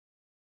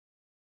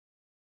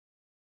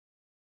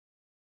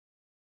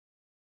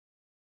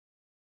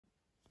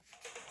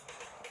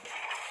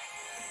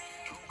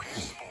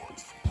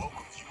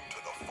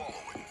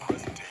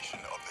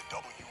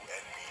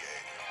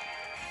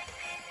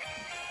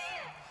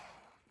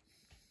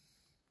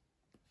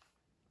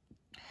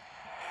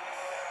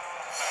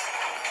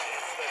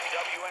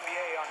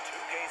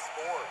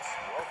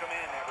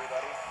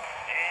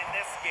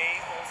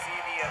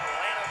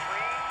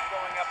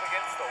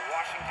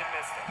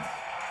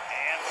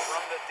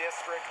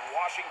District,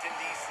 Washington,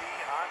 D.C.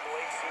 I'm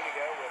Blake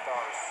Suniga with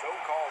our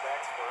so-called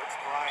experts,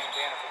 Brian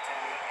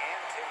Danafiteni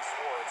and Tim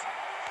Swartz.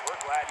 We're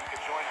glad you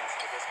could join us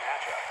for this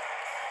matchup.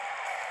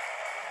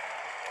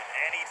 And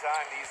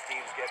anytime these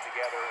teams get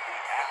together, the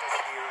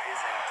atmosphere is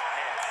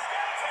intense.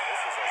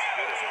 This is as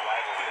good as a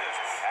rivalry as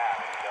we have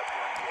in the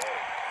WNBA.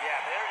 Yeah,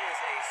 there is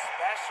a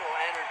special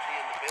energy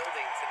in the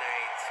building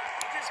tonight.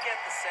 You just get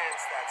the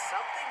sense that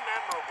something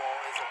memorable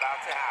is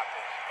about to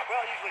happen.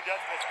 Well, it usually does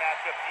in this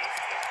matchup. These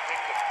teams bring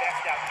the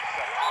best out of each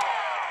other.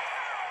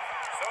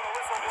 So the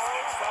whistle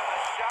blows on the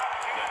shot.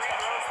 2 free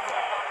throws for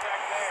the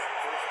contact there.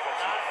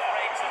 Not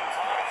afraid to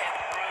talk and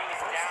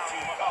bruise down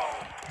low.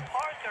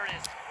 Parker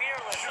is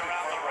fearless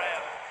around the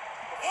rim.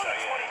 Before the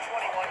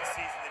 2021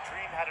 season, the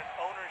Dream had an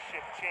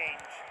ownership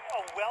change.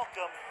 A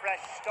welcome,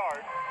 fresh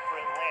start for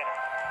Atlanta.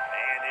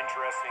 And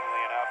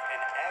interestingly enough,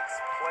 an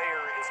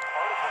ex-player is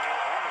part of the new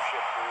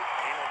ownership group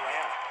in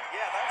Atlanta.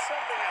 Yeah, that's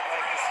something I'd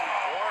like to see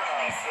more of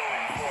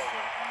going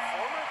forward.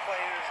 Former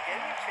players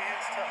getting a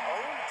chance to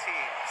own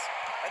teams.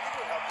 I think it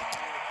would help the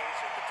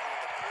communication between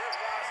the current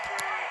roster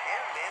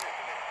and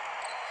management.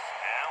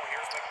 Now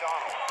here's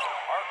McDonald.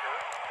 Parker.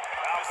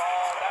 Foul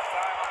call that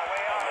time on the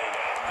way out.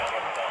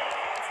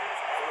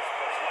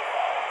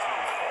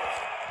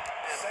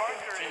 And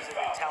Parker is an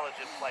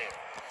intelligent player.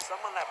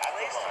 Someone that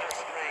plays to their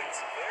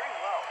strengths very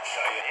well.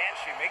 And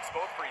she makes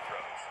both free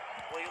throws.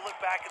 Well, you look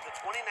back at the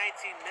 2019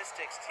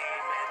 Mystics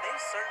team, and they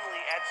certainly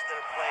etched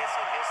their place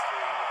in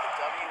history with the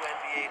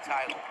WNBA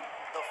title.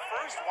 The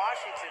first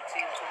Washington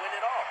team to win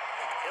it all.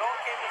 It all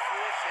came to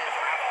fruition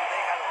after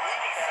they had a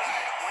league best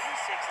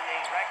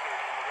 26-8 record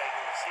in the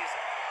regular season.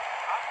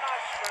 I'm not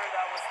sure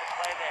that was the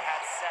play they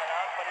had set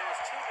up, but it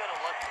was too good a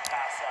look to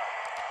pass up.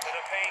 To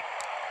the paint.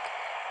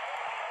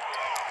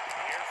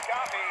 Here's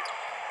Coffey.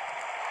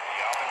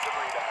 The offensive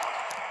rebound.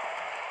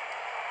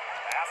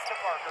 Pass to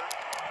Parker.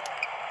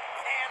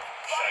 And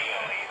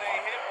finally they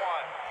hit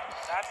one.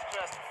 That's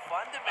just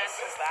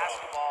fundamental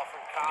basketball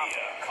from Coffey.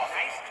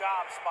 Nice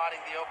job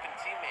spotting the open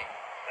teammate.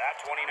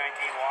 That 2019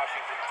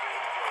 Washington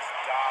team was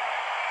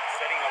dominant,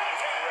 setting a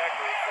league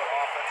record for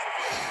offensive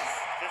rebounds.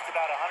 Just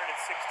about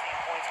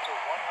 116 points per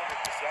 100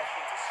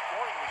 possessions, a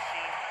scoring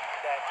machine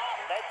that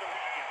led the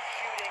league in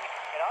shooting.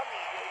 And on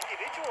the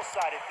individual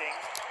side of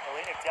things,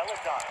 Elena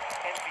Deladon,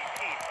 MVP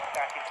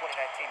back in 2019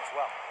 as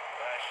well.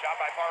 Shot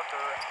by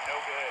Parker, no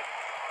good.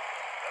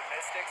 The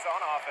Mystics on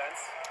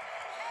offense.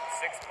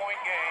 6-point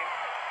game.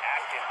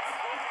 Atkins.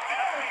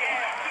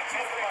 Again,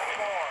 Mystics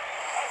score.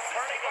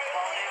 Turning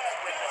opponents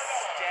with a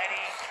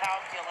steady,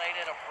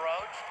 calculated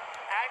approach.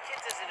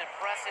 Atkins is an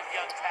impressive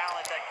young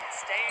talent that can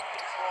stay in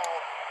control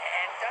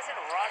and doesn't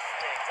rush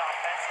things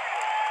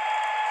offensively.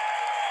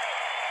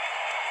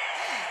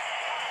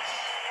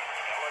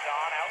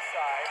 Deladon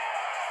outside.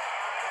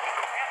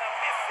 And the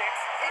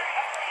Mystics hit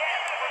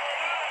again for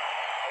 3.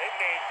 They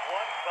made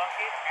one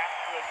bucket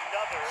after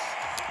another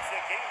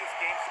since getting this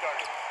game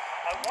started.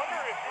 I wonder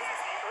if this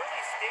is the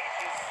early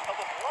stages of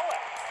a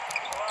blowout.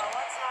 Well,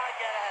 let's not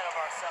get ahead of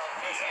ourselves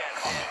just yet,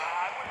 Tim.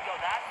 I wouldn't go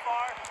that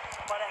far,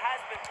 but it has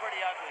been pretty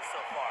ugly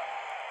so far.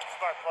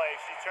 Smart play.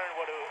 She turned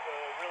what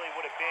really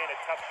would have been a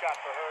tough shot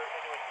for her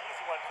into an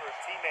easy one for her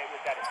teammate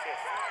with that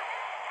assist.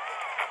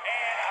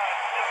 And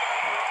another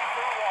lead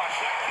for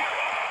Washington.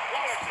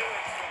 They're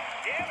doing some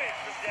damage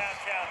from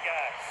downtown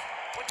guys.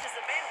 Which is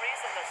the main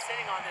reason they're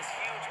sitting on this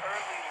huge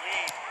early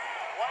lead.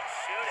 What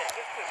shooting?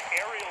 Just an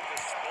aerial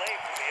display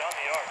from beyond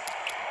the arc.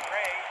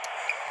 Gray.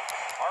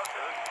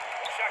 Parker.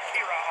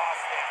 Shakira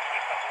Austin.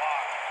 Keep the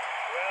block.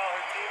 Well,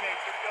 her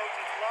teammates, her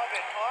coaches love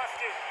it.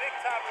 Austin, big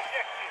time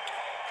rejection.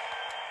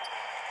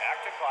 Back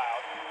to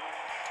Cloud.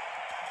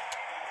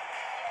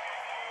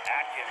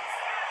 Atkins.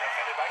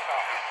 Defended by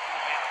Coffey.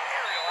 And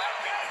Ariel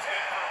Atkins is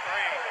good for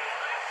 3.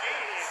 She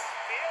is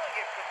feeling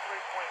it from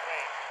three-point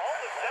range. All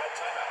of a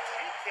sudden,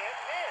 she can't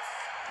miss.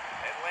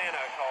 Atlanta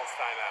calls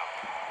timeout.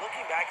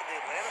 Looking back at the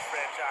Atlanta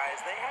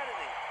franchise, they had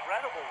an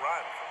incredible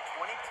run from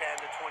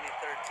 2010 to 2013,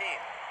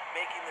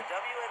 making the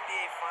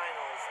WNBA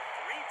Finals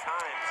 3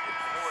 times in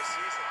 4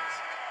 seasons.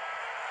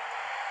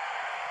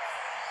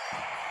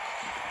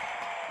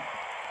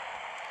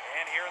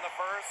 And here in the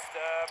first,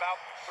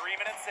 about 3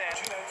 minutes in.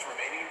 2 minutes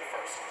remaining in the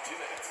first. 2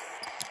 minutes.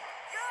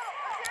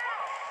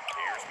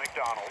 Here's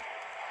McDonald.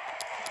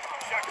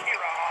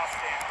 Shakira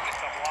Austin with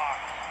the block.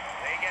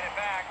 They get it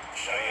back.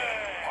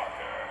 Cheyenne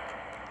Parker.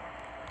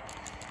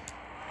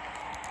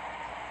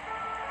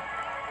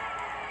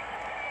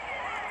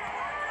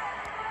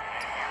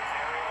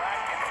 Ariel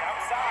Atkins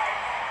outside.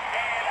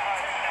 And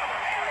another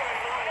free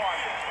for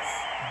Washington.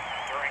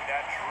 During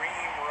that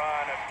dream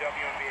run of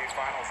WNBA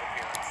Finals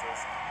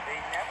appearances, they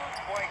never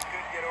quite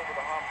could get over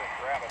the hump and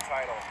grab a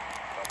title.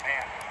 But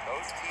man,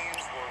 those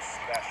teams were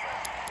special.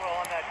 Well,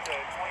 on that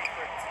 2013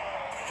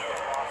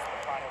 lost in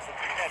the finals, the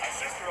team had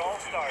future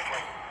all-stars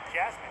like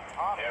Jasmine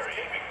Thomas, Harry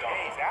McDonald,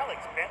 Hayes, Alex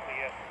Bentley,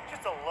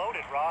 just a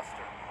loaded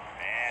roster.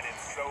 Man,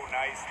 it's so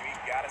nice. We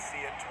got to see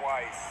it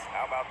twice.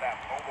 How about that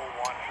Mobile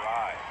One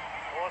drive?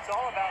 Well, it's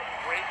all about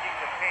breaking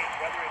the paint,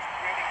 whether it's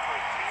creating for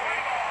a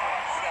teammate or for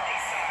himself.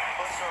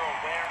 Puts her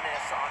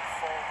awareness on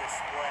full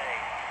display.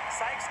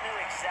 Sykes knew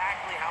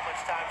exactly how much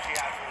time she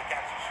had for the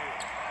catch and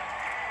shoot.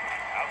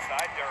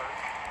 Outside Durr.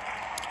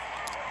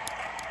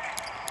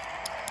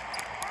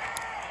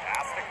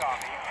 Pass to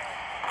Coffee.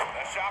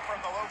 The shot from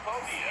the low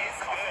post is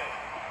good.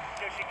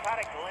 You know, she caught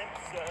a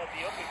glimpse of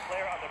the open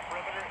player on the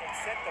perimeter and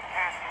sent the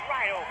pass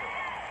right over.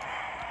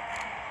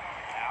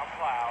 Now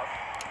Cloud.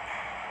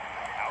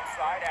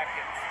 Outside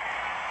Atkins.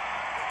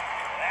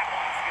 That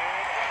one's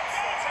good. And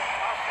sets it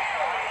up to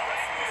Cloud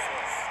gets the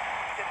assist.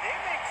 Can they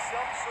make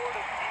some sort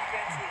of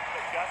defensive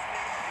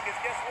adjustment? Because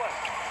guess what?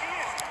 She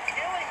is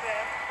killing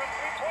them from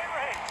three-point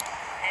range.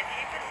 And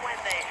even when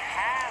they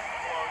have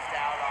closed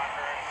out on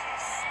her,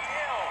 she's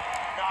still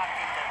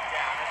knocking them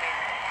down. I mean,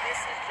 this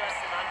is just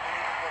an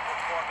unbelievable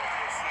performance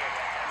we're seeing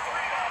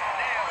right now.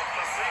 Nailed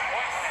the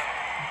three-point land.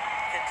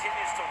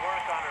 Continues to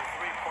work on her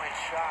three-point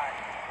shot.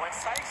 When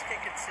Sykes can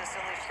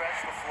consistently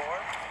stretch the floor,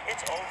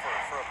 it's over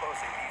for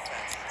opposing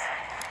defenses.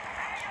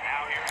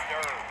 Now here's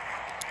Durr.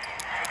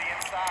 To the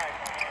inside.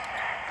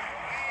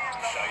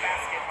 And the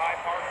basket by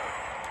Parker.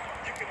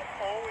 You can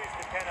always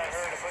depend on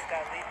her to put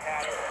that lead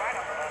pass right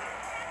on the money.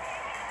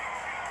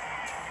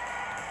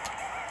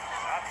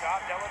 Up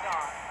top,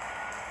 Deladon.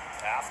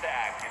 Pass to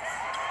Atkins.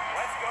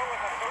 Let's go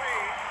with a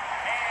three.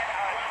 And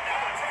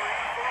another three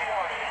for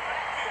Warden.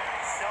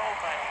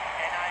 Nobody,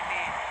 and I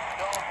mean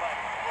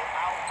nobody, will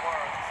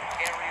outwork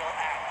Ariel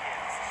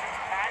Atkins. She's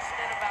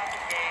passionate about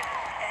the game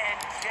and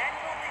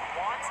genuinely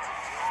wants to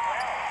do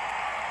well.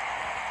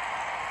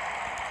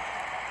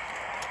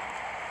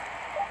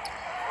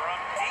 From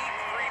deep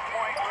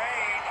three-point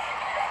range.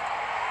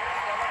 Here's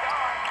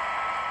Deladon.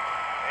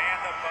 And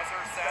the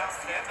buzzer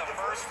sounds in the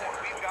first, and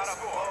we've got a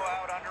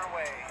blowout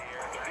underway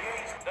here.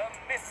 The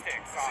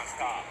Mystics on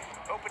top,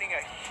 opening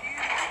a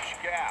huge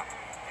gap.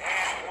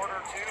 And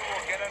quarter two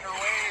will get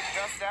underway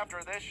just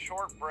after this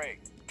short break.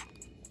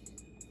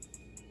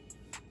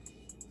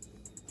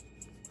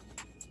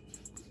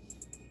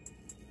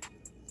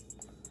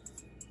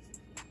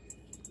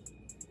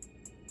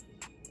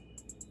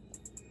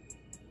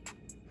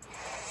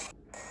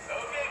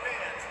 Okay,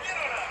 fans, get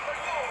on up for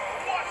your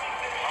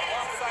Washington. A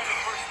one-sided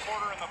first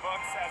quarter in the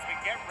books as we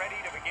get ready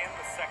to begin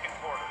the second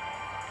quarter.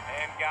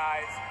 And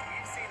guys,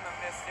 we've seen the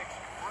Mystics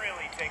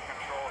really take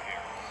control here.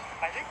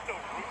 I think the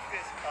roof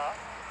is up,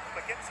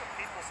 but get some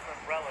people some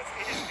umbrellas.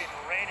 It has been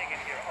raining in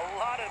here. A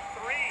lot of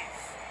threes.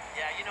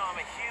 Yeah, you know I'm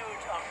a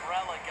huge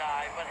umbrella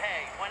guy, but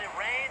hey, when it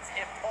rains,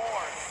 it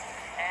pours.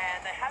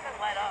 And they haven't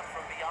let up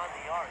from beyond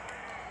the arc.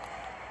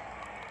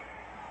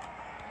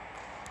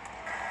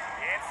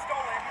 It's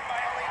stolen by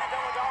Elena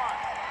Deladon.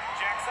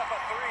 Jacks up a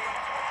three,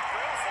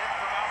 drills it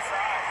from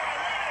outside.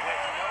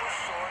 With no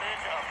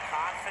shortage of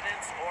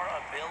confidence or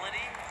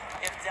ability,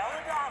 if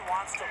Deladon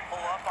wants to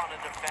pull up on a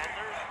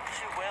defender,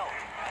 she will.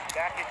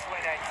 Back in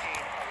 2019,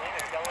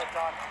 Elena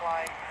Deladon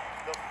climbed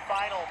the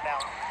final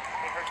mountain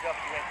in her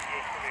WNBA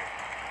career,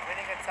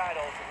 winning a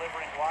title,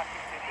 delivering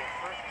Washington their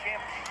first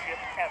championship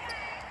ever.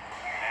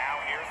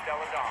 Now here's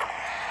Deladon.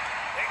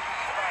 Picked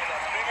by the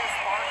biggest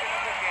margin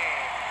of the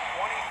game,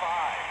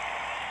 25.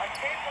 A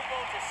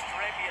capable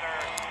distributor,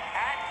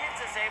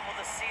 Atkins is able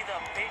to see the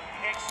big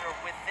picture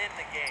within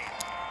the game.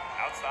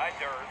 Outside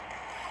Durr.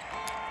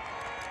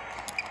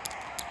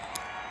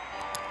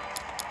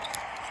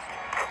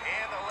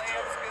 And the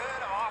layup's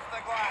good off the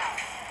glass.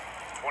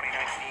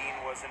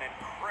 2019 was an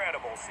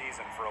incredible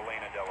season for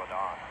Elena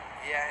Deladon.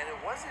 Yeah, and it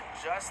wasn't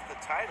just the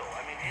title.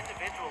 I mean,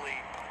 individually,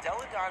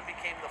 Deladon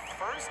became the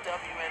first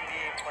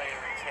WNBA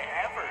player to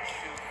ever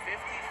shoot 50,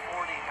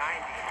 40,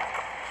 90.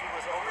 She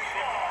was over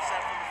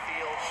 50% from the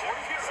field,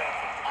 40%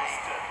 from three,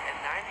 and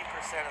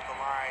 90% at the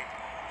line.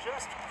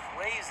 Just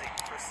crazy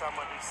for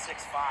someone who's 6'5".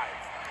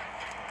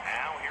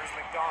 Now here's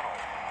McDonald.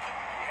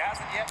 He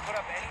hasn't yet put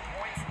up any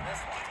points in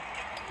this one.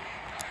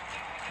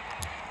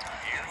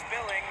 Here's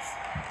Billings.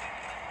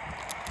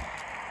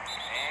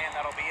 And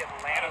that'll be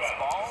Atlanta's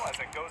ball as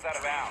it goes out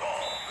of bounds.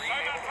 Green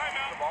able to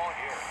keep the ball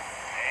here.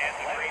 And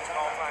the Green's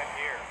all-time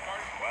here.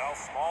 Well,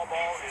 small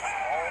ball is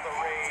all the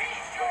rage,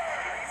 but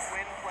Green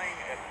Win playing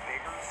a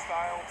bigger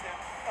style, Tim?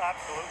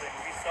 Absolutely.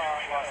 We saw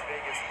Las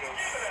Vegas go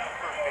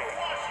super big.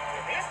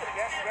 They have the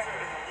best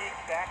record in the league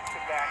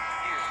back-to-back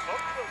years.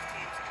 Both of those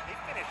teams, they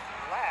finished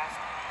last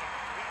in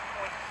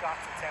three-point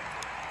shots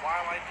attempted.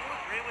 While I do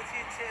agree with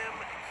you, Tim,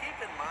 keep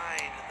in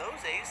mind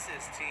those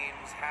Aces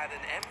teams had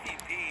an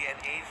MVP in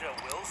Asia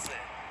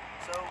Wilson.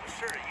 So,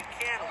 sure, you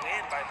can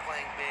win by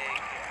playing big.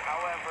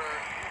 However,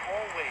 you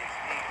always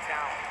need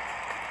talent.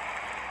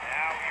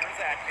 Now here's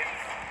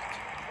Atkins.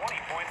 20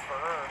 points for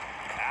her.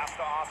 Pass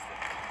to Austin.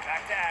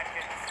 Back to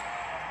Atkins.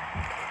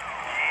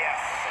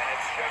 Yes, and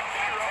it's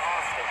Shakira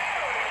Austin.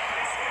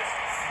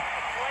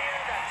 A player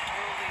that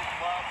truly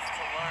loves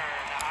to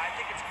learn. I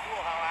think it's cool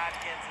how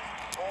Atkins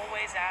is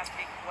always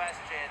asking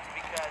questions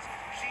because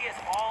she is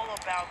all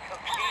about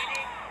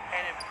competing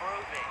and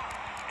improving.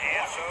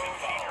 And so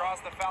she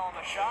draws the foul on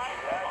the shot.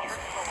 Trip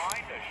to the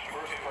line to shoot.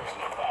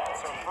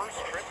 It's her first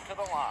trip to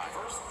the line.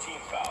 First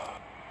team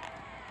foul.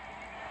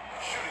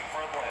 shooting for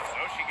Atlanta.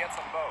 So she gets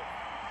them both.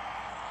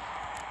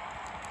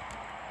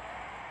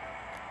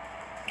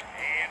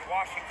 And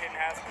Washington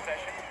has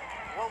possession.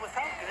 Well, with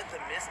how good the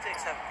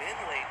Mystics have been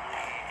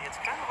lately, it's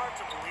kind of hard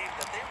to believe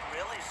that they've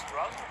really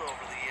struggled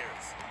over the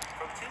years.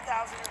 From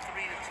 2003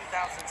 to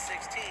 2016,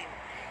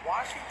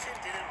 Washington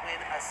didn't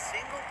win a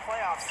single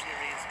playoff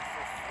series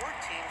for 14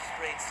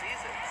 straight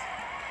seasons.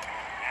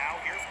 Now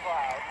here's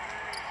Cloud.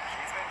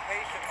 She's been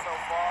patient so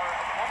far.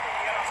 Nothing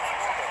yet on the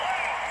scoreboard.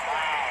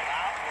 Wow,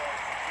 that was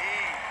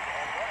deep.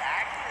 And what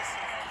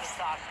accuracy from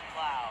Natasha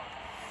Cloud.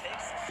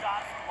 Takes the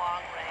shot from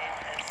long range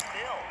and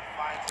still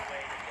finds a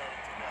way to get it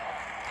to go.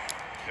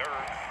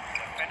 Durr,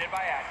 defended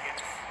by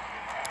Atkins.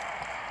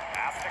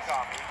 Pass to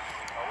Coffee.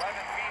 11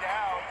 feet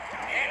out.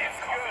 And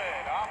it's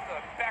good. Off the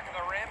back of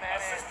the rim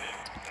and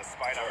in.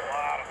 Despite a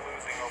lot of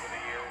losing over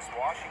the years,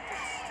 Washington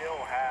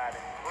still had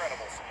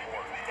incredible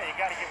support. Yeah, you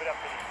got to give it up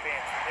for these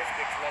fans. The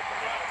Mystics led the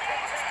league in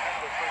attendance 10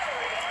 of their first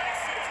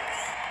 14 seasons.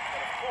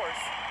 And of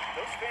course,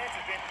 those fans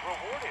have been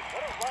rewarded.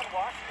 What a run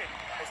Washington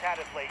has had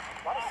of late.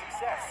 A lot of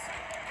success.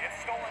 It's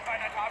stolen by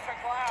Natasha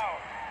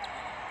Cloud.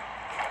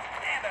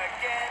 And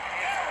again,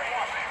 it's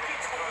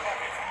Washington's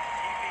bucket.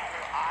 Keeping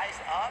her eyes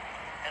up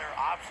and her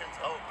options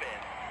open.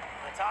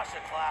 Natasha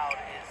Cloud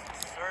is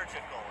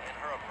surgical in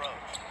her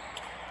approach.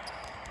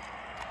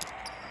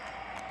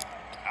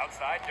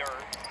 Outside Durr.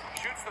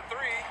 Shoots the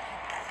three.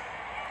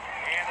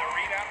 And the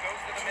rebound goes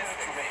to the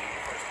Mystics.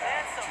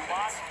 And some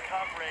lost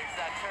coverage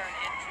that turned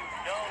into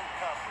no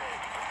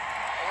coverage.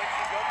 And when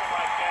she's open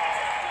like that,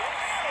 you don't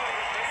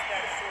see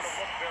that sort of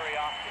look very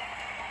often.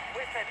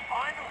 With an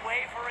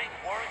unwavering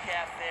work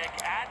ethic,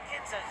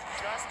 Atkins has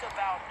just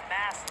about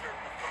mastered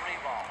the three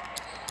ball.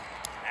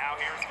 Now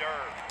here's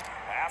Durr.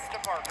 Pass to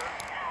Parker.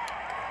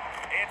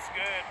 It's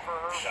good for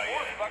her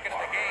fourth bucket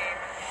of the game.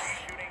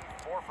 Shooting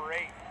 4 for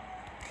 8.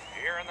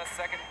 Here in the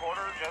second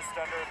quarter, just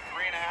under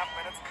 3.5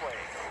 minutes played.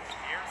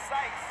 Here's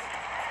Sykes.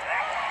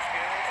 That one's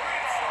good.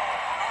 It's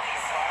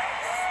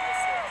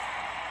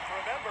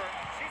Remember,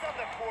 she's on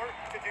the court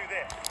to do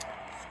this.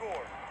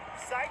 Score.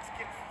 Sykes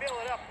can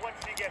fill it up once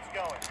she gets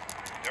going.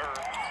 Durr.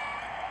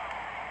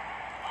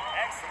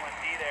 Excellent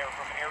D there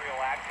from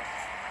Ariel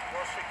Atkins.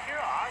 Well,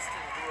 Shakira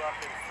Austin grew up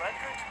in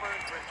Fredericksburg,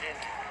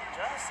 Virginia,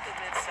 just a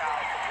bit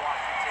south of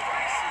Washington,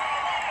 D.C.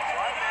 So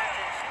I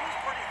imagine she was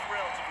pretty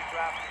thrilled to be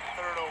drafted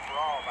 3rd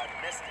overall by the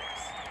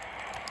Mystics.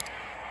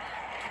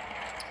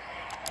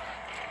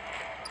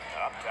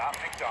 Up top,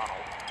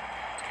 McDonald.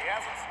 He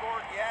hasn't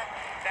scored yet.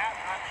 That,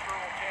 I'm sure,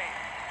 will change.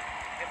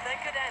 If they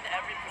could end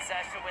every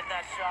possession with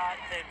that shot,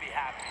 they'd be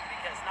happy,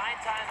 because 9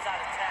 times out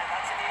of 10,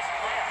 that's an easy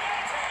layup.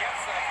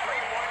 Gets a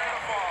three-pointer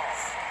to fall.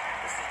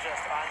 This is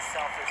just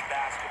unselfish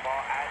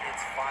basketball at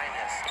its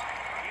finest.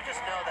 You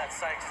just know that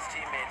Sykes'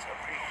 teammates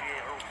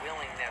appreciate her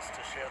willingness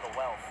to share the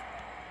wealth.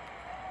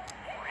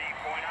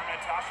 Three-pointer,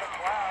 Natasha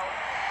Cloud.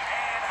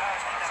 And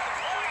another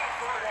three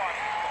for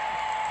Washington.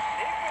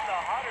 They've been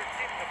the hotter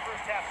team in the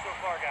first half so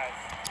far, guys.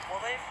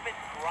 Well, they've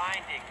been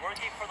grinding,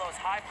 working for those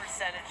high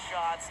percentage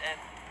shots, and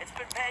it's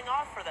been paying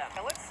off for them.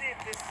 Now let's see if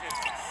this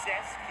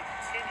success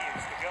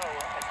continues to go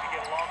as we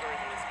get longer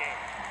into this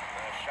game.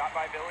 Shot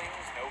by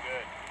Billings, no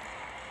good.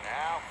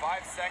 Now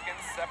 5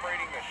 seconds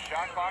separating the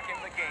shot clock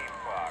and the game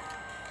clock.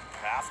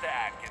 Pass to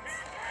Atkins.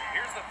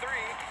 Here's the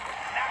three.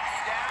 Knocks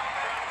down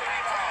the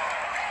three-ball.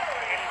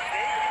 And if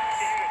they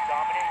continue to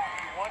dominate,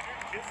 you wonder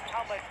just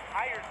how much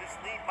higher this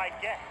lead might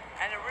get.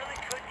 And it really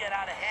could get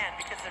out of hand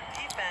because their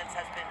defense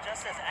has been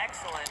just as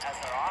excellent as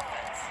their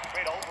offense.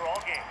 Great overall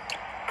game.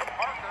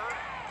 Parker,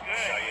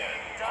 good.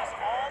 Does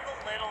all the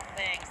little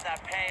things that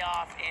pay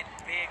off in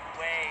big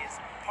ways.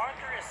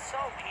 Parker is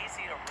so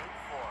easy to root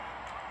for.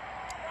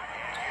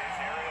 And here's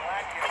Ariel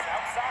Atkins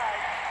outside.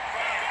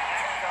 And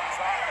that comes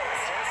off the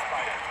assist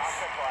by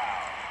Natasha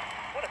Cloud.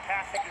 What a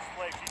passing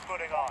display she's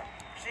putting on.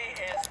 She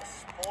is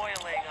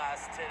spoiling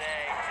us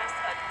today. Just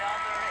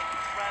another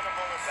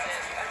incredible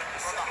assist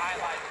for the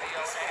highlight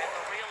reel, and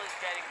the reel is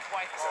getting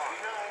quite long.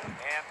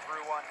 And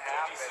through one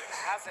half, it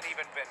hasn't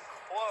even been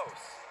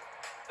close.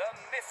 The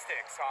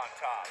Mystics on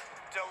top,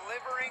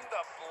 delivering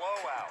the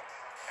blowout.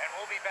 And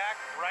we'll be back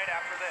right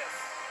after this.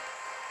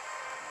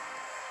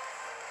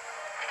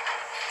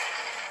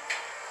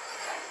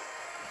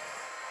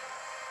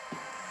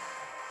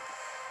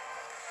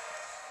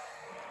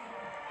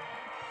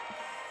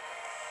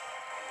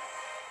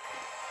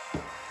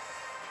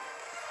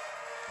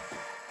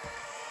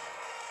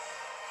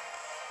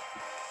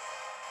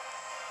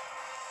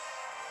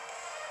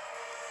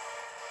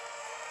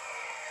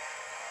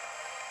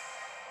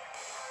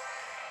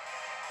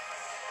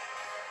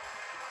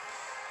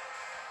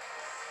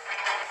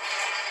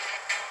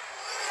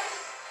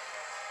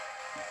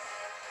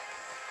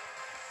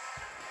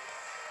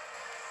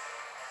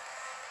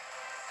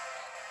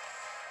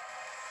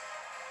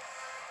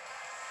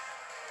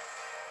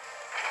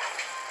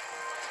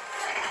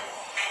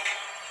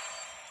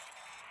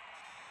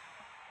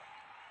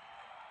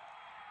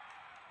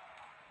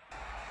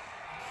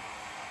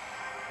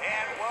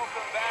 And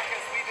welcome back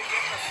as we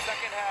begin the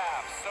second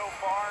half. So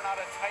far, not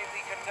a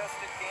tightly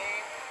contested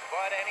game,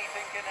 but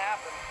anything can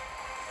happen.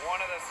 One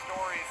of the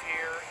stories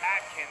here,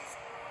 Atkins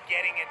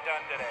getting it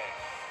done today.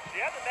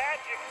 Yeah, the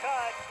magic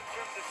touch in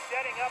terms of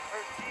setting up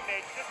her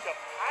teammates, just a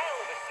pile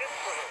of assists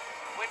for her.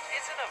 Which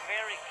isn't a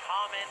very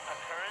common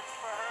occurrence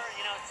for her.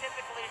 You know,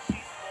 typically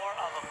she's more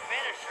of a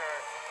finisher,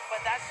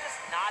 but that's just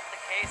not the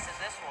case in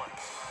this one.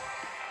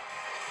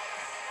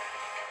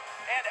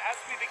 And as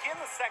we begin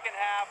the second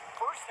half,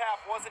 first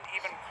half wasn't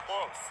even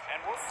close.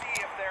 And we'll see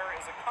if there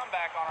is a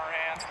comeback on our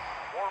hands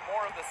or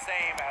more of the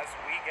same as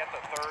we get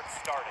the third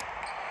started.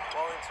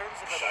 Well, in terms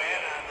of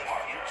Atlanta, the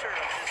future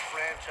of this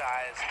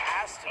franchise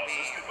has to be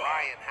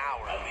Ryan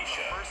Howard. The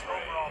first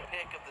overall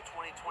pick of the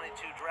 2022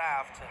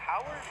 draft,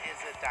 Howard is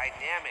a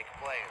dynamic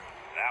player.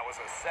 That was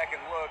a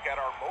second look at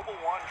our Mobile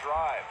One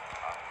drive.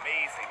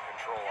 Amazing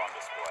control on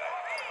display.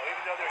 Well,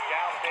 even though they're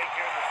down big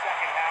here in the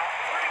second half,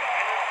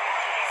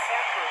 energy,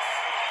 effort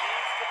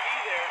needs to be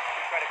there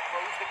to try to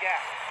close the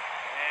gap.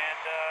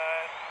 And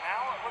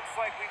now it looks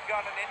like we've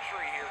got an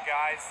injury here,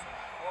 guys.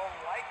 We'll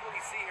likely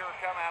see her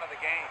come out of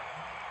the game.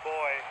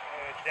 Boy,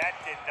 that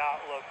did not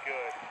look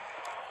good.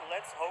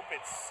 Let's hope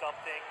it's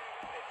something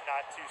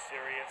not too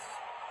serious.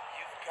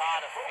 You've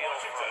got to feel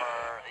for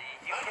her.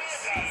 You can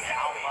see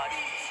how much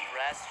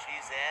stress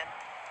she's in.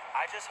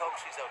 I just hope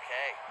she's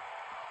okay.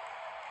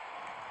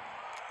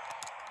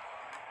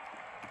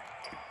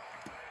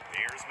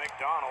 Here's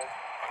McDonald.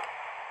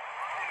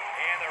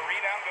 And the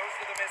rebound goes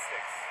to the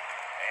Mystics.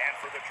 And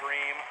for the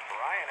Dream,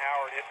 Ryan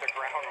Howard hit the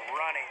ground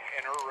running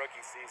in her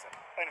rookie season.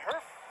 In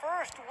her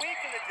first week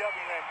in the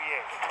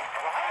WNBA,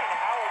 Ryan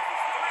Howard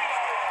was the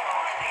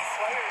most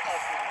player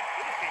of the week.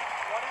 It has been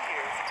 20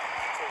 years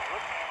since a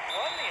rookie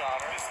won the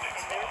honor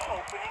in their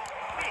opening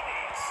week.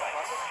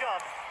 On the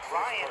jump,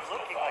 Ryan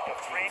looking like a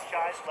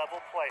franchise-level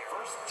player.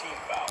 First team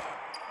foul.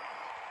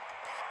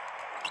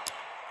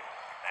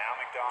 Now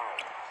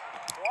McDonald.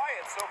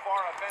 Quiet so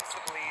far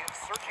offensively,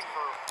 searching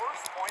for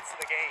first points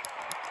of the game.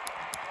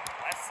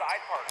 Left side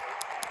Parker.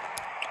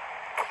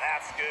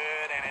 That's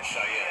good, and it's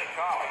Cheyenne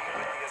Coffey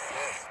with the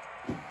assist.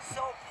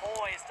 So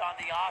poised on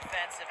the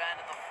offensive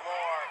end of the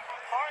floor.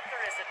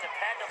 Parker is a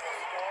dependable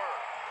scorer.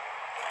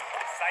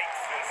 Sykes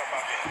with the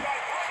bucket.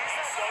 She's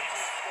a go-to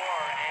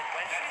scorer, and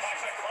when she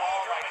shoots the ball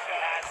like she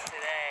has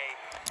today,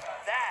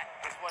 that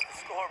is what the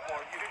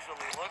scoreboard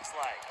usually looks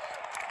like.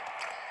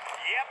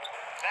 Yep,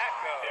 that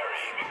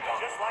goes.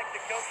 Just like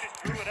the coaches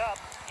drew it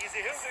up, he's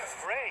a Hilton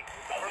Gray.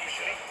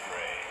 Perfect meet.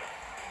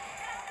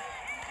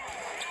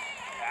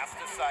 Pass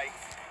to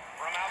Sykes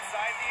from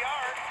outside the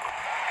arc,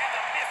 and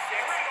the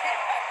Mystics get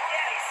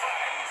again.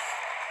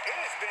 It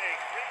has been a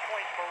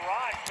three-point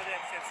barrage for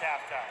them since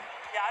halftime.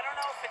 Yeah, I don't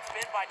know if it's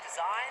been by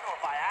design or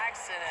by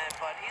accident,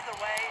 but either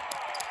way,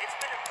 it's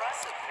been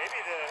impressive. Maybe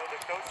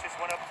the coach just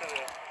went up to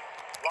the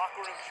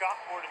locker room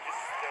chalkboard and just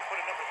put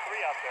a number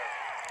 3 out there.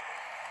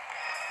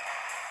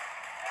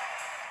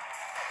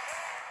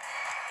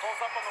 Pulls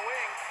up on the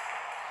wing.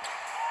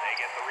 They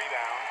get the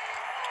rebound.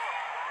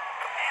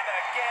 And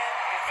again,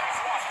 it's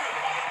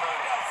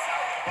converted.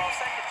 Well,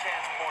 second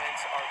chance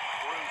points are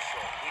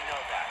crucial. We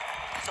know that.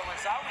 So when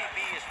Zawi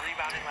B is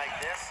rebounding like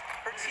this,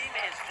 her team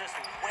is just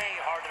way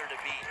harder to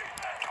beat.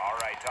 All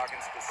right, talking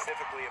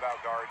specifically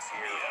about guards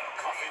here.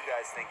 Who do you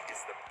guys think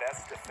is the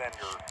best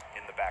defender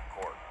in the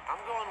backcourt? I'm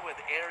going with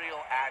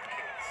Ariel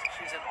Atkins.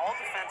 She's an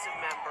all-defensive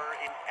member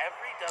in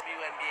every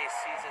WNBA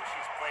season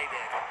she's played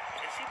in,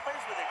 and she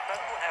plays with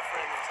incredible effort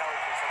and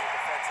intelligence on the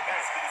defensive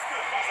end. She's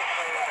a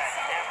player that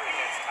never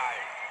gets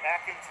tired.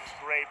 Atkins is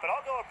great, but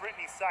I'll go with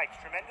Brittany Sykes.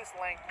 Tremendous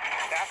length,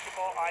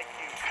 basketball IQ.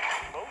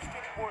 Most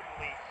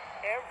importantly,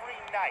 every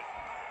night,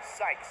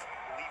 Sykes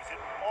leaves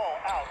it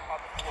all out on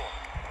the floor.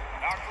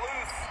 Knocked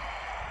loose.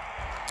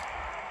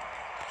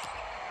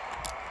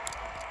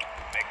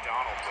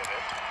 McDonald with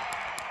it.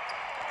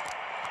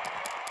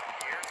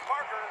 Here's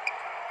Parker.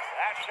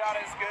 That shot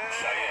is good,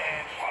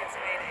 and she has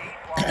made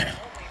 8 while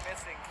only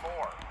missing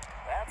 4.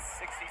 That's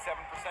 67%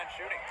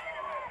 shooting.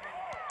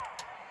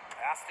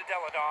 Pass to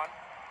Deladon.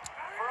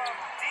 From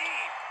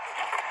deep.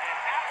 An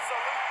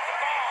absolute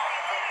bomb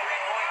from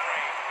three-point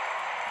range.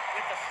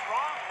 With a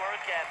strong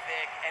work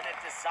ethic and a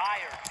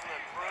desire to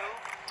improve,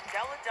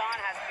 Deladon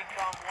has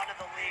become one of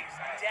the league's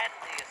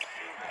deadliest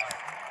shooters.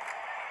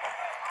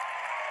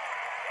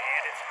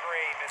 And it's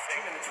Gray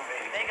missing.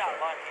 They got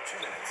lucky.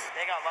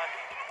 They got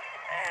lucky.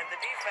 And the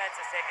defense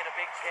has taken a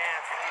big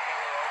chance leaving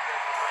her open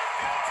for Brent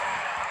Johnson.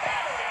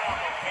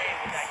 I'm okay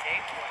with that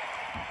game plan.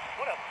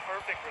 What a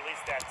perfect release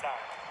that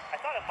time. I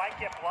thought it might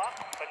get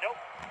blocked, but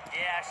nope.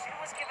 Yeah, she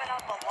was giving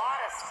up a lot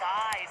of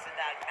size in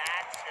that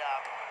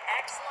matchup.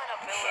 Excellent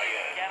ability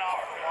to get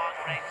off the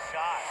long-range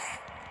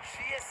shots.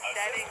 She is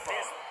setting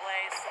this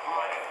place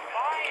on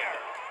fire.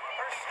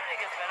 Her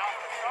shooting has been off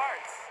the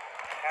charts.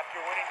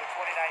 After winning the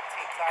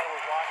 2019 title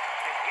with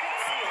Washington, we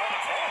didn't see Elena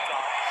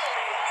Deladon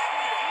in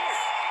 2 years.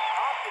 She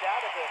opted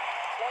out of the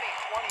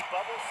 2020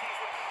 bubble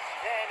season.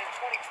 Then in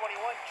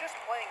 2021, just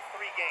playing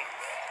 3 games.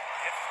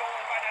 It's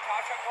stolen by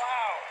Natasha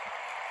Cloud.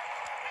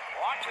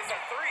 Launches a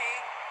 3.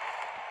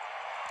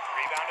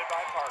 Rebounded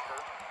by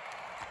Parker.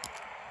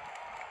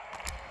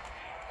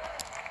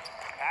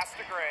 Pass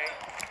to Gray.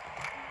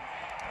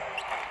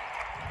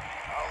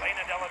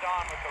 Elena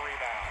Deladon with the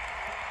rebound.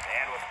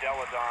 And with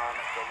Deladon,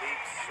 the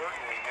league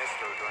certainly missed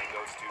her during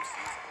those 2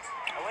 seasons.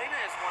 Elena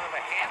is one of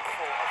a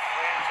handful of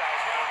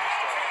franchise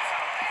cornerstones.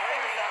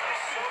 Players that are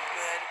so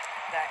good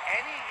that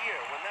any year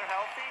when they're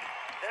healthy,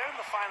 they're in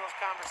the finals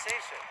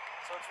conversation.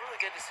 So it's really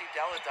good to see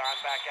Deladon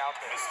back out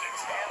there.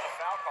 And the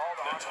foul called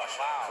on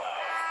Lau.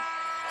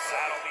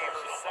 That'll be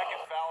her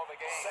second foul of the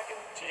game.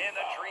 And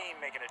the Dream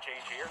making a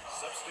change here.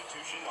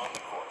 Substitution on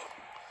the court.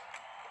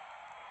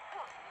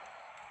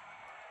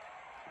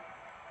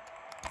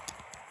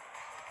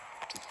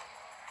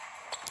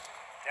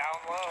 Down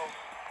low.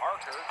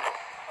 Parker.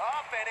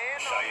 Up and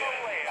in on the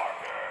layup.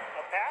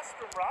 A pass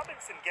from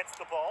Robinson gets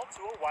the ball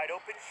to a wide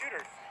open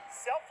shooter.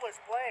 Selfless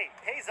play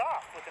pays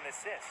off with an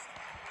assist.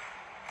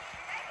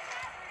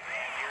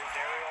 And here's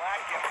Ariel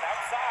Atkins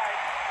outside.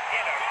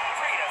 And a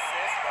great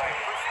assist by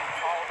Kristen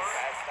Oliver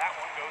as that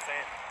one goes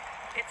in.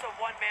 It's a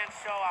one-man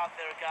show out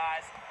there,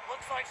 guys.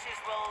 Looks like she's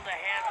willing to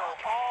handle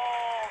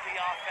all the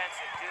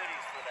offensive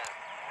duties for them.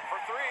 For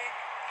 3.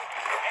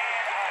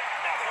 And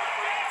another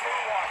 3 for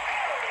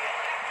Washington.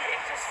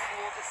 It's just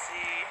cool to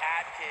see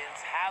Atkins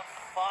have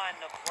fun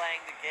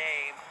playing the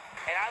game.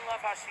 And I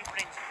love how she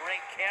brings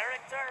great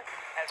character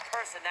and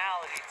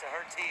personality to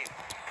her team.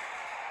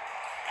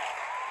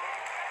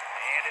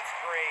 And it's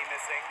Gray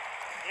missing.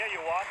 Yeah,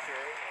 you watch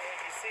her, and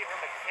you see her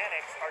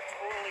mechanics are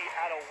totally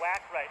out of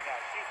whack right now.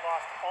 She's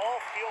lost all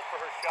feel for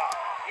her shot.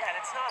 Yeah, and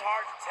it's not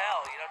hard to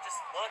tell. You know,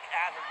 just look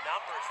at her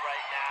numbers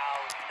right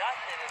now.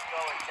 Nothing is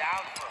going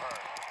down for her.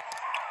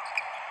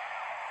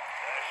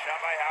 Shot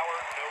by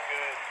Howard, no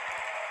good.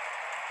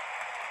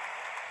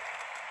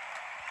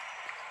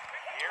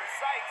 Here's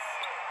Sykes.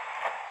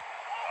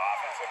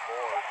 Offensive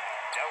board.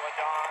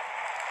 Deladon.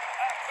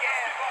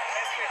 Again,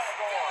 missed the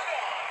score.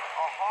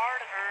 A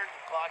hard-earned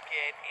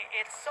bucket.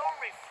 It's so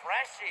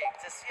refreshing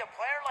to see a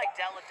player like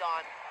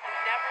Deladon who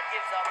never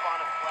gives up on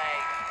a play.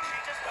 She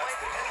just plays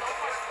with so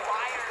much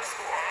fire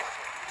and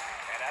passion.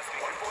 And as we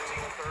conclude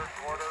the third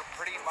quarter,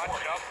 pretty much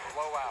a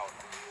blowout.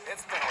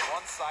 It's been a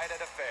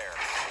one-sided affair.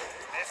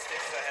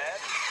 Mystics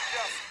ahead,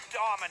 just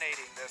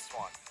dominating this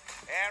one.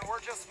 And we're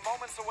just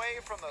moments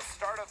away from the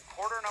start of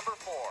quarter number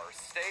 4.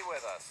 Stay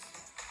with us.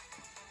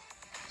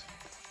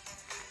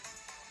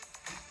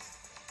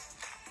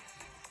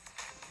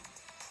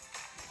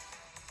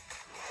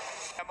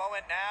 A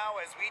moment now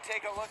as we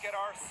take a look at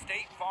our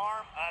State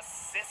Farm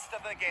assist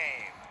of the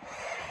game.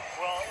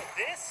 Well,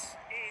 this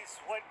is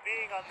what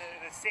being on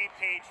the same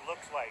page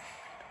looks like.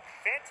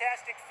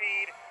 Fantastic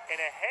feed and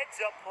a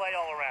heads-up play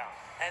all around.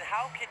 And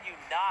how can you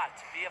not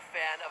be a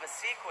fan of a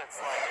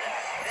sequence like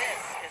that?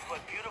 This is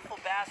what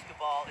beautiful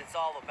basketball is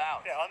all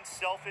about. Yeah,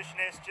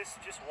 unselfishness,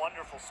 just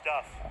wonderful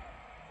stuff.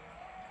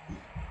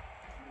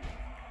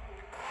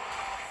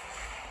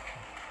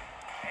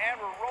 And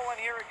we're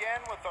rolling here again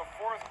with the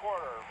fourth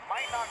quarter.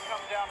 Might not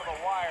come down to the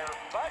wire,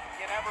 but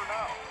you never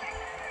know.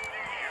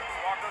 Here's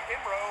Walker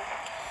Kimbrough.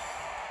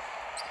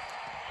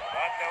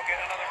 But they'll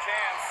get another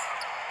chance.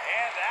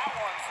 And that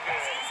one's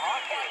good.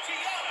 Hawkins.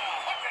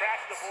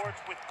 Crash the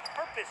boards with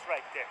purpose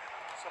right there.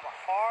 Some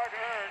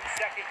hard-earned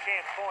second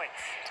chance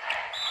points.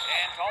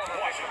 And Tolliver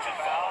picks up the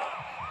foul.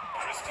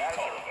 That's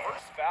her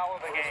first foul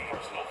of the game.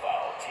 Personal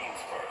foul,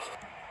 teams first.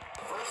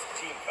 First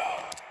team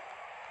foul.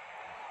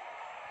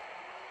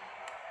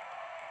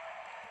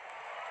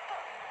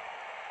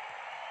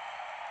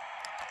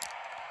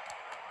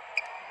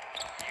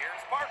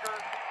 Here's Parker.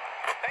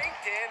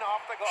 Banked in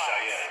off the glass.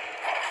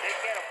 They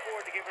can't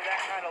afford to give her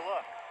that kind of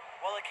look.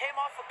 Well, it came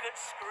off a good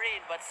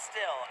screen, but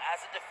still, as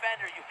a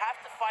defender, you have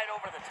to fight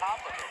over the top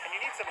of it. And you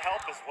need some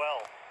help as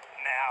well.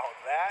 Now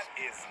that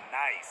is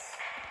nice.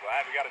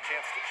 Glad we got a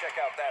chance to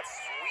check out that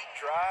sweet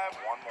drive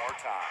one more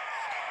time.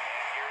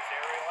 And here's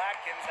Ariel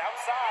Atkins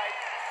outside.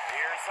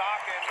 Here's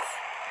Hawkins.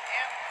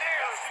 And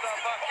there's the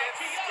bucket.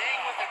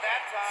 Staying with it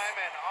that time,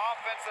 and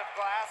offensive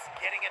glass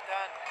getting it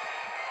done.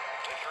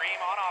 The Dream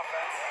on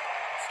offense.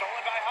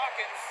 Stolen by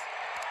Hawkins.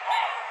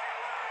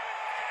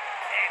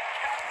 And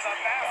counts the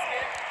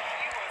basket.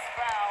 She was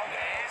fouled,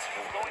 and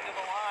she's going to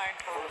the line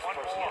for one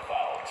more.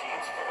 Foul,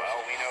 teams first. Well,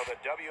 we know the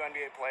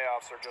WNBA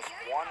playoffs are just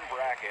one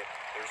bracket.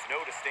 There's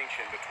no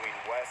distinction between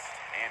West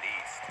and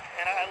East.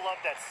 And I love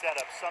that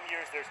setup. Some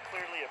years there's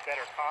clearly a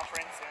better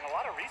conference, and a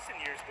lot of recent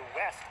years the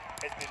West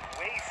has been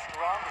way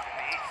stronger than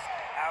the East.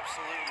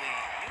 Absolutely.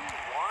 You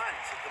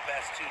want the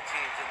best two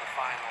teams in the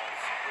finals,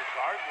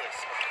 regardless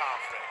of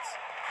conference.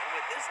 And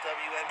with this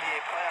WNBA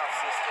playoff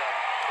system,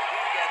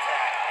 we get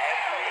that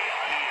every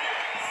year.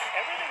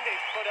 Everything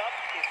they've put up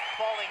is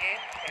falling in,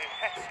 and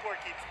that score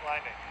keeps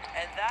climbing.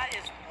 And that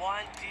is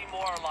one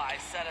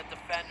demoralized set of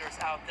defenders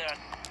out there.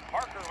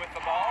 Parker with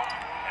the ball.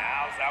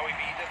 Now Zowie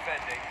B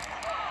defending.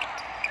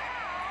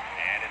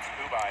 And it's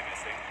Kubai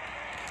missing.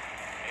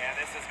 And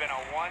this has been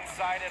a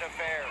one-sided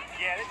affair.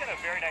 Yeah, they've done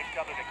a very nice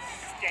job of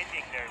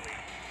extending their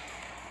lead.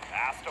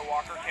 Pass to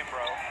Walker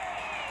Kimbrough.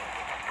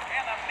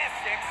 And the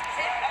Mystics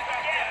hit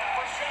again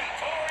for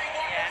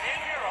And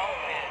if you're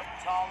open,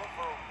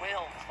 Tolliver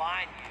will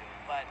find you.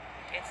 But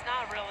it's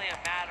not really a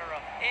matter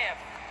of if,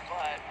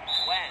 but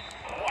when?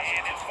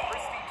 And it's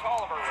Christy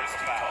Tolliver with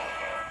the foul.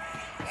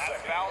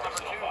 That's foul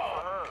number 2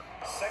 for her.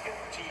 Second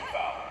team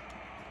foul.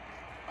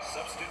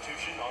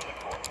 Substitution on the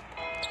court.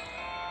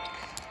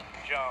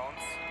 Jones,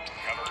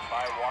 covered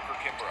by Walker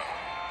Kimbrough.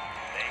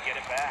 They get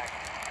it back.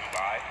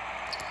 Dubai.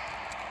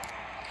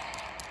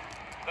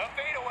 The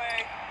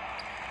fadeaway.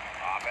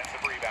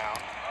 Offensive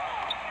rebound.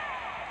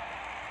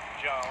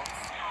 Jones,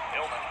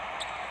 Hillman.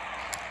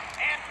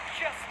 And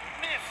just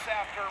miss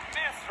after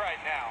miss right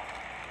now.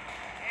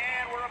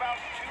 And we're about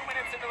 2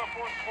 minutes into the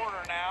fourth quarter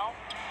now.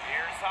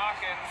 Here's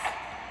Hawkins.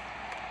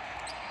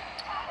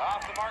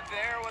 Off the mark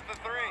there with the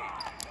 3.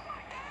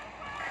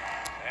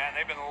 And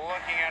they've been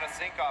looking at a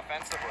sink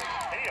offensively.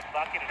 They need a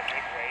bucket in a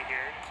big way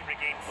here to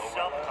regain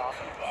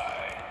self-confidence.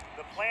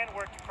 The plan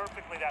worked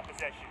perfectly that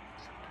possession.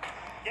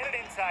 Get it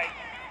inside,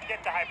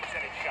 get the high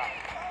percentage shot.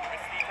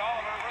 Christy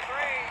Tolliver for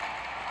 3.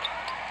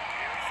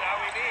 Here's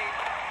Zowie B.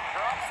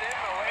 Drops in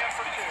the layup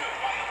for 2.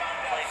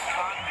 Plays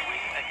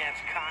concrete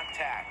against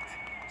contact.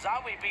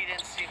 Zowie B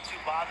didn't seem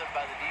too bothered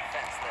by the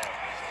defense there.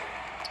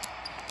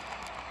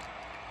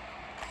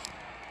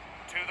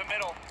 To the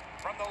middle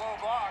from the low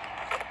block.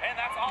 And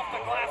that's off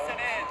the glass and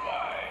in.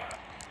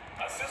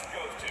 Assist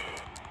goes to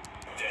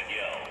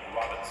Danielle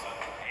Robinson.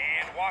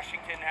 And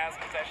Washington has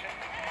possession.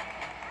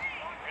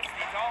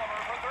 Christy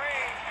Tolliver for 3.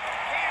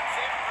 Cans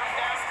in from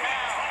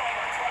downtown.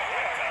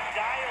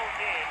 Dialed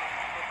in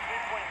for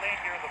three-point land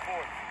here in the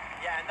fourth.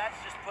 Yeah, and that's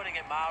just putting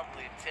it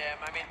mildly, Tim.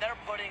 I mean, they're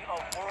putting a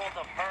world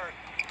of hurt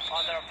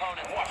on their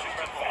opponents.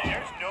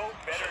 There's no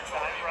better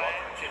time,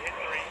 Ryan, to hit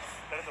threes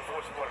than in the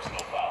fourth quarter.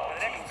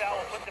 The next foul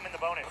will put them in the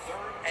bonus.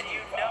 And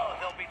you know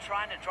they'll be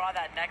trying to draw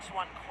that next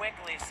one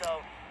quickly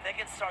so they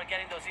can start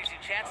getting those easy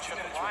chances at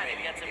the line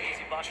and get some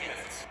easy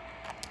buckets.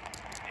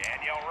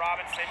 Danielle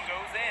Robinson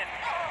goes in.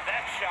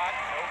 That shot,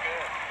 no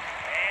good.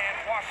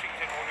 And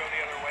Washington will go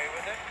the other way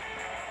with it.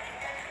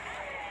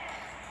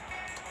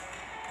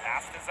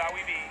 Pass to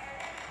Zowie B.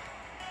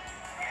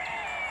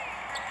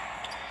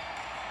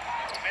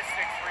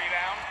 Mystics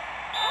rebound.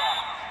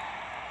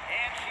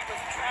 And she was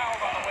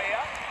fouled on the way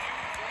up. 2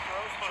 free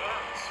throws for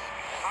her.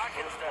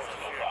 Hawkins doesn't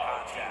fear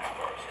contact.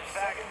 In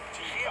fact,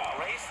 she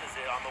embraces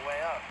it on the way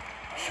up.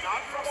 The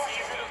inaugural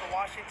season of the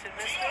Washington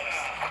Mystics?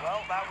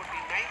 Well, that would be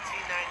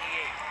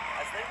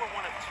 1998, as they were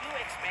one of 2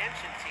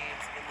 expansion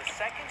teams in the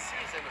second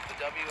season of the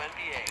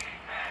WNBA.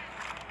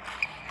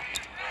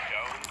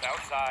 Jones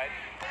outside.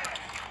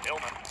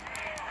 Hillman. The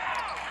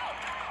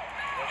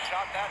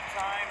shot that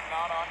time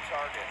not on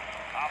target.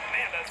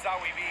 Amanda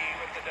Zowie B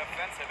with the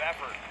defensive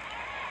effort.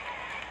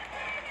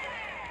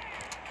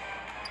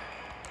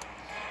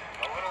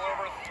 A little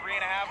over 3.5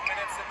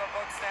 minutes in the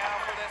books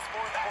now for this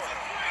fourth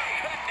quarter.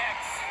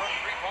 Connects from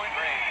three-point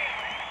range.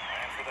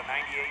 And for the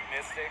 98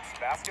 Mystics,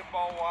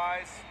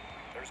 basketball-wise,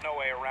 there's no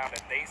way around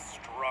it. They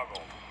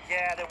struggled.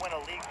 Yeah, they went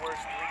a league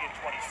worst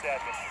 3-27.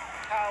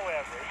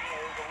 However,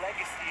 the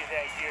legacy of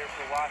that year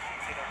for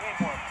Washington, and way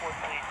more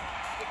importantly,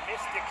 the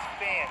Mystics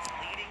fans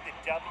leading the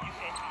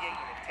WNBA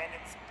in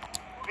attendance,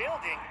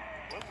 building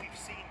what we've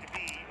seen to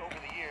be over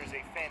the years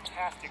a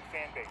fantastic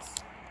fan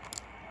base.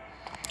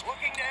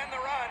 Looking to end the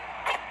run,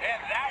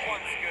 and that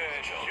one's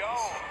good.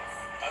 Jones.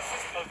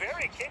 A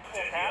very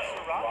capable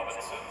passer.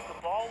 Robinson moves the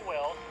ball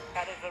well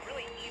out of the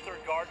really either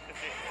guard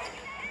position.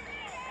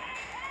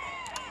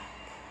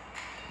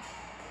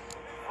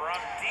 From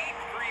deep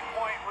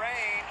three-point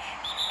range,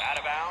 out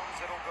of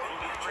bounds, it'll go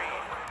to Green.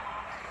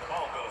 The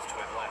ball goes to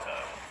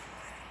Atlanta.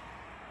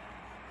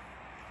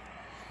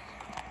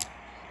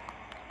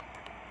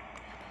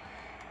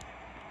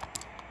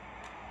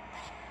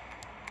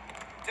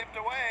 Tipped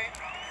away,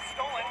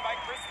 stolen by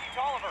Christy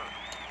Tolliver.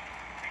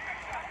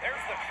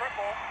 There's the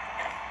triple.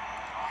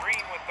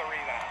 Green with the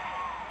rebound.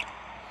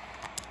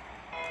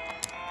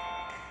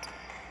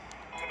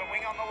 To the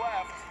wing on the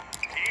left.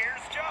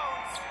 Here's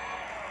Jones.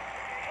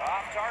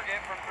 Off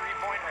target from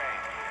three-point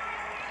range.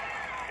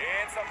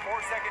 It's a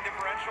 4-second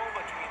differential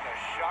between the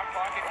shot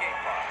clock and game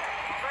clock.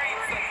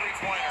 Drains the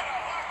three-pointer.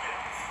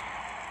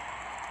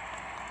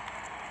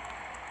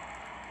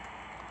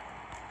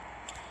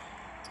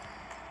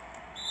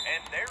 And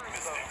there's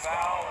the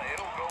foul.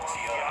 It'll go on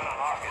Tiana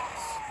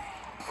Hawkins.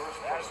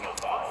 That's the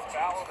first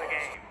foul of the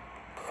game.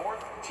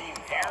 Fourth team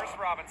foul. Here's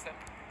Robinson.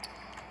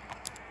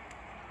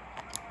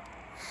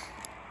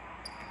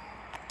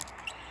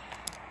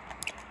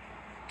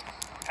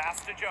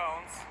 Pass to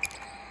Jones.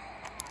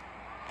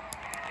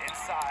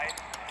 Inside.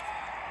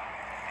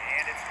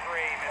 And it's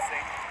Gray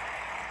missing.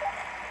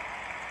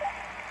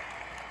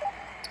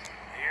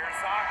 Here's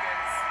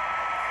Hawkins.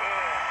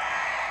 Good.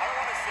 I don't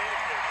want to say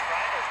that they're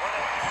trying to run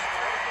up the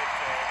score, but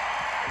they're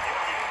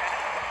really kind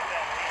of up to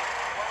that lead.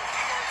 Well,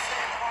 you weren't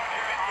saying Parker,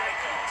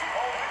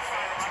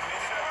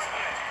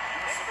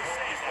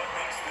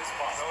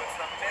 So it's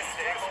the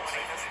Mystics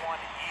winning this one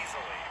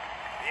easily.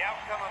 The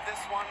outcome of this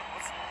one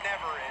was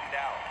never in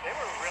doubt. They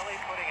were really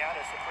putting out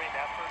a supreme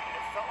effort, and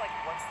it felt like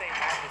once they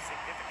had a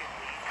significant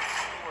lead,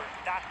 they were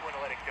not going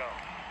to let it go.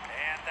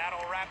 And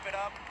that'll wrap it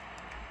up.